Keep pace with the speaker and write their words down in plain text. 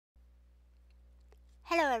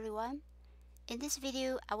Hello everyone. In this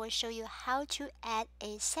video, I will show you how to add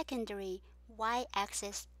a secondary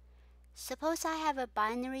y-axis. Suppose I have a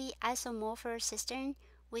binary isomorph system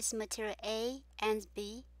with material A and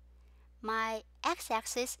B. My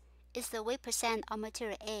x-axis is the weight percent of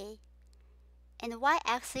material A, and the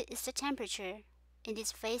y-axis is the temperature in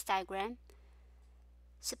this phase diagram.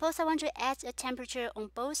 Suppose I want to add a temperature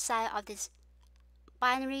on both sides of this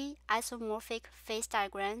binary isomorphic phase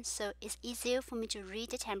diagram, so it's easier for me to read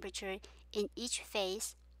the temperature in each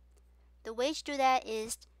phase. The way to do that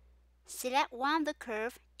is select one of the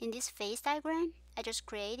curves in this phase diagram I just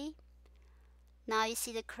created. Now you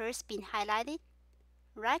see the curves being highlighted.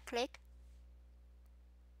 Right click,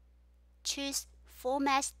 choose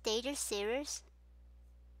Format Data Series.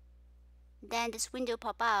 Then this window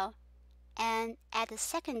pop out and add the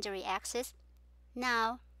secondary axis.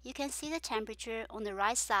 Now you can see the temperature on the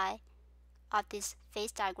right side of this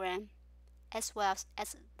phase diagram as well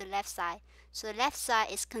as the left side. So the left side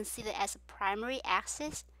is considered as a primary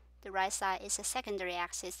axis, the right side is a secondary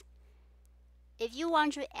axis. If you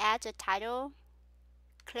want to add a title,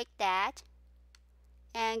 click that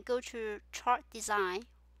and go to Chart Design,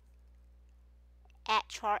 add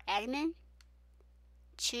chart element,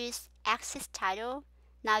 choose axis title.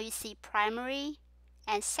 Now you see primary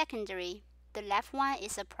and secondary. The left one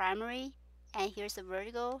is a primary and here's the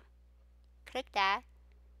vertical. Click that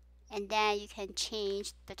and then you can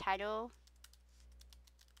change the title.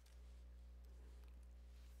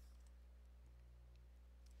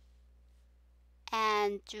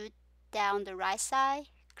 And do down the right side,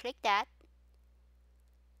 click that.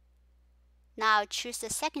 Now choose the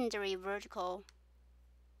secondary vertical.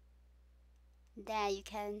 Then you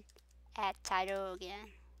can add title again.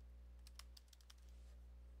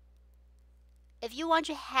 If you want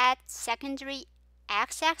to add secondary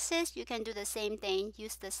x-axis, you can do the same thing,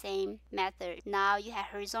 use the same method. Now you have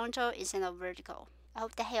horizontal instead of vertical. I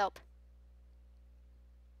hope that helped.